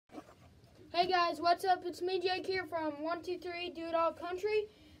Hey guys, what's up? It's me, Jake, here from 123 Do It All Country,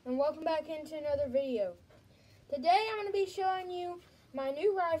 and welcome back into another video. Today I'm going to be showing you my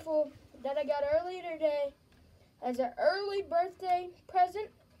new rifle that I got earlier today as an early birthday present,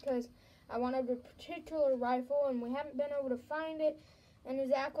 because I wanted a particular rifle and we haven't been able to find it and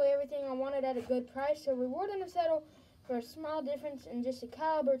exactly everything I wanted at a good price, so we were going to settle for a small difference in just a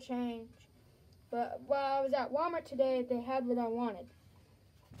caliber change. But while I was at Walmart today, they had what I wanted.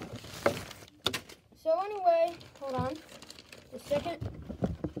 So anyway, hold on a second.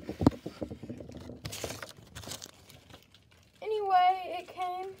 Anyway, it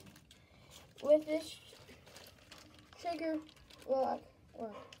came with this trigger lock,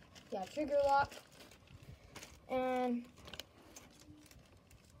 trigger lock, and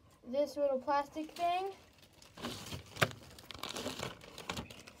this little plastic thing,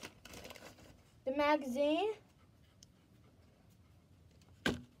 the magazine,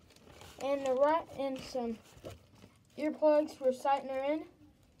 and some earplugs for sighting her in.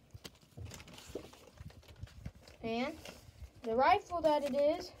 And the rifle that it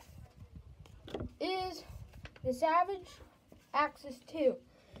is the Savage Axis 2.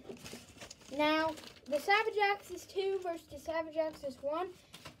 Now, the Savage Axis 2 versus the Savage Axis 1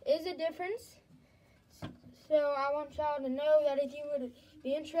 is a difference. So I want y'all to know that if you would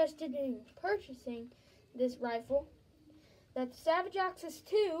be interested in purchasing this rifle, that the Savage Axis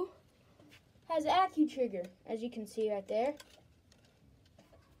 2 has AccuTrigger, as you can see right there.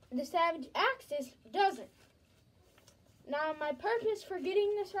 The Savage Axis doesn't. Now, my purpose for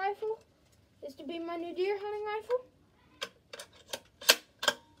getting this rifle is to be my new deer hunting rifle.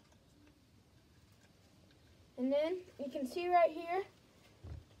 And then you can see right here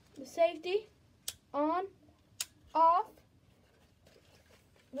the safety on, off,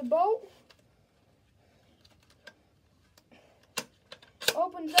 the bolt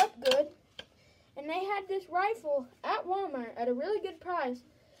opens up good. And they had this rifle at Walmart at a really good price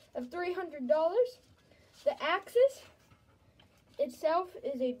of $300. The Axis itself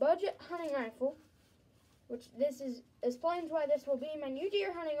is a budget hunting rifle, which explains why this will be my new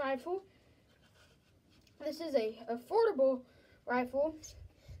deer hunting rifle. This is a affordable rifle.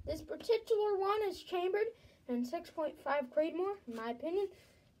 This particular one is chambered in 6.5 Creedmoor, in my opinion,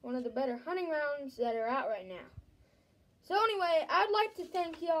 one of the better hunting rounds that are out right now. So anyway, I'd like to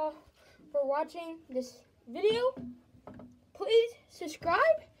thank y'all for watching this video. Please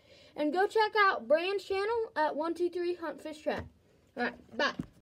subscribe and go check out Brand's channel at 123 Hunt Fish Trap. Alright, bye.